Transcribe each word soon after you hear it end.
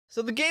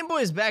So the Game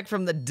Boy is back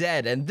from the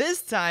dead, and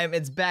this time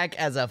it's back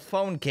as a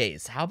phone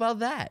case. How about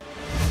that?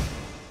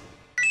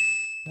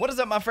 What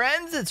is up, my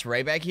friends? It's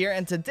Ray back here,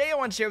 and today I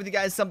want to share with you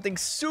guys something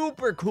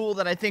super cool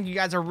that I think you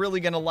guys are really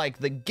gonna like.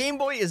 The Game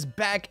Boy is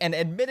back, and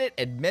admit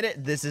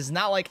it, this is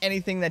not like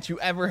anything that you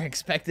ever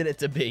expected it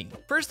to be.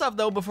 First off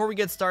though, before we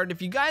get started,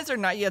 if you guys are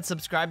not yet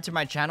subscribed to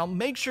my channel,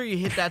 make sure you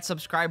hit that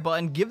subscribe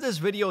button, give this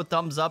video a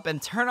thumbs up, and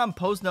turn on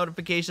post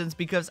notifications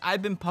because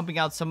I've been pumping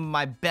out some of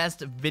my best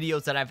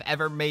videos that I've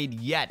ever made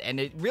yet, and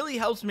it really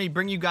helps me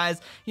bring you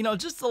guys, you know,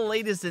 just the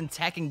latest in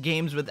tech and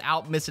games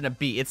without missing a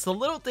beat. It's the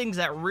little things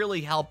that really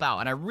help out,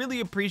 and I really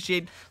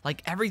appreciate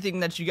like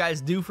everything that you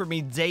guys do for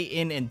me day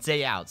in and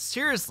day out.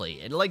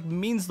 Seriously, it like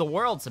means the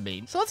world to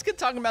me. So let's get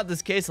talking about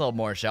this case a little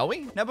more, shall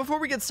we? Now before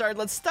we get started,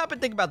 let's stop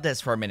and think about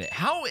this for a minute.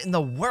 How in the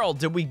world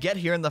did we get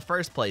here in the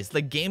first place?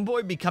 The Game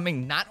Boy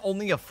becoming not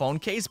only a phone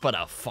case but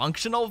a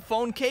functional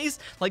phone case?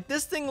 Like,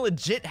 this thing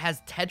legit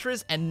has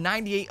Tetris and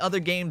 98 other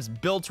games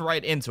built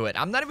right into it.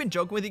 I'm not even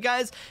joking with you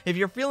guys. If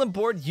you're feeling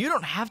bored, you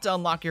don't have to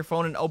unlock your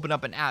phone and open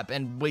up an app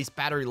and waste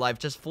battery life.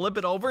 Just flip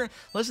it over,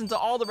 listen to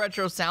all the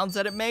retro sounds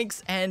that it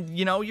makes, and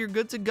you know, you're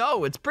good to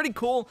go. It's pretty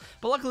cool,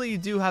 but luckily you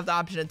do have the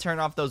option to turn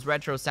off those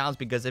retro sounds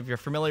because if you're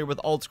familiar with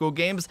old school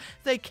games,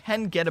 they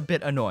can get a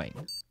bit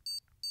annoying.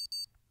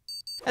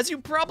 As you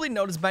probably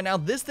noticed by now,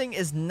 this thing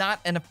is not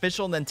an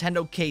official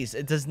Nintendo case.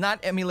 It does not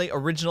emulate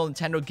original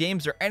Nintendo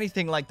games or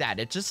anything like that.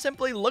 It just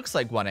simply looks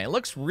like one, and it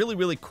looks really,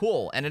 really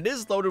cool, and it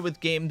is loaded with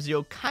games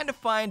you'll kind of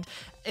find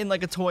in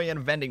like a toy and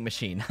a vending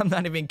machine. I'm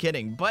not even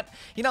kidding, but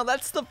you know,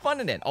 that's the fun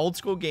in it. Old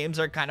school games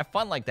are kind of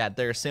fun like that.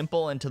 They're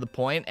simple and to the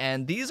point,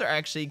 and these are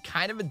actually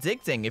kind of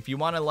addicting. If you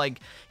want to, like,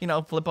 you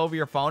know, flip over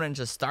your phone and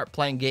just start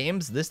playing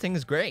games, this thing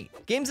is great.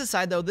 Games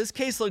aside though, this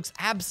case looks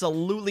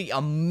absolutely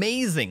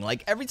amazing.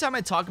 Like, every time I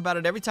talk about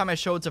it, every time I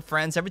show it to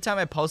friends, every time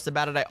I post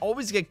about it, I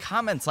always get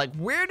comments like,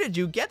 where did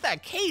you get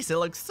that case? It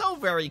looks so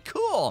very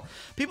cool.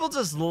 People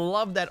just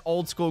love that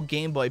old school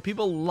Game Boy.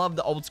 People love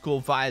the old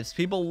school vibes.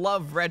 People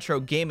love retro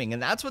gaming,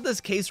 and that's what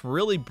this case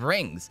really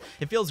brings.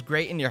 It feels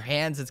great in your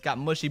hands. It's got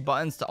mushy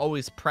buttons to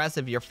always press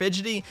if you're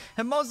fidgety,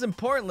 and most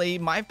importantly,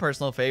 my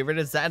personal favorite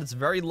is that it's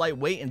very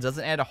lightweight and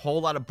doesn't add a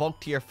whole lot of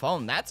bulk to your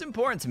phone. That's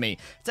important to me.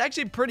 It's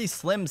actually pretty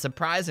slim,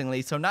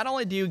 surprisingly, so not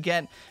only do you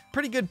get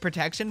pretty good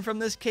protection from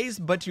this case,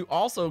 but you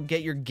also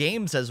get your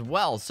games as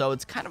well, so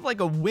it's kind of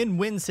like a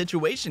win-win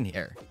situation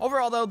here.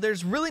 Overall though,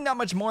 there's really not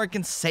much more I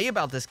can say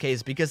about this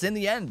case because in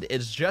the end,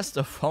 it's just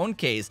a phone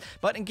case.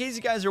 But in case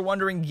you guys are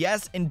wondering,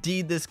 yes,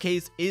 indeed, this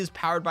case is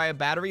powered by a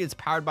battery. It's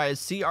powered by a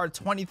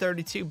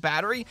CR2032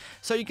 battery,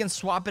 so you can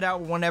swap it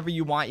out whenever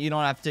you want. You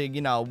don't have to,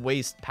 you know,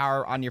 waste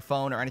power on your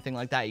phone or anything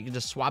like that. You can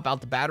just swap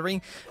out the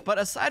battery. But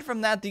aside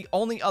from that, the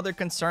only other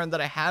concern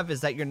that I have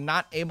is that you're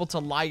not able to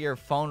lie your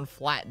phone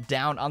flat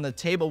down on the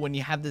table when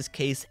you have this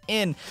case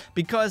in,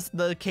 because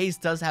the case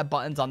does have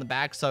buttons on the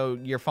back, so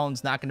your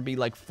phone's not going to be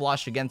like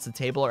flush against the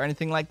table or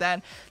anything like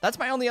that. That's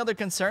my only other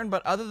concern,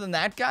 but other than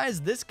that,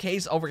 guys, this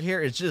case over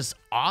here is just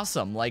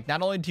awesome. Like,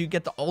 not only do you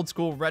get the old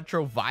school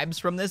retro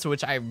vibes from this,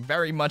 which I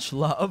very much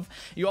love,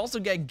 you also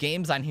get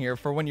games on here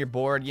for when you're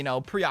bored, you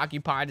know,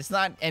 preoccupied. It's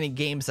not any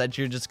games that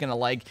you're just gonna,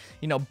 like,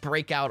 you know,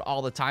 break out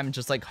all the time and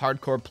just like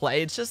hardcore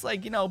play. It's just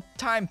like, you know,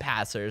 time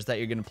passers that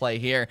you're gonna play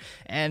here,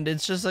 and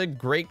it's just a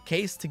great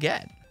case to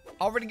get.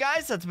 Alrighty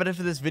guys, that's about it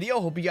for this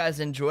video. Hope you guys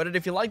enjoyed it.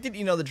 If you liked it,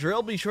 you know the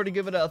drill. Be sure to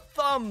give it a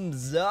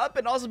thumbs up,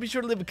 and also be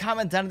sure to leave a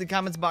comment down in the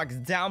comments box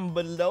down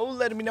below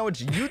letting me know what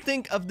you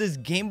think of this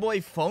Game Boy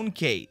phone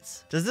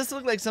case. Does this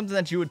look like something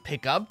that you would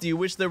pick up? Do you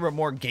wish there were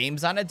more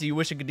games on it? Do you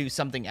wish it could do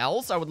something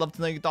else? I would love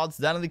to know your thoughts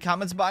down in the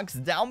comments box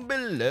down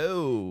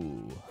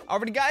below.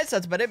 Alrighty guys,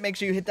 that's about it. Make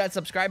sure you hit that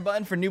subscribe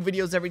button for new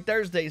videos every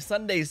Thursday,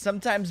 Sunday,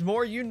 sometimes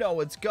more. You know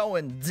what's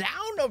going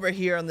down over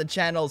here on the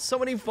channel. So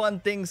many fun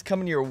things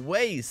coming your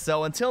way.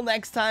 So until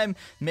next time,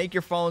 make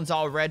your phones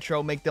all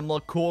retro, make them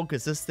look cool,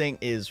 because this thing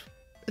is,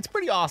 it's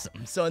pretty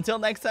awesome. So until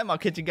next time, I'll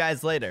catch you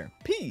guys later.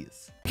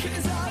 Peace.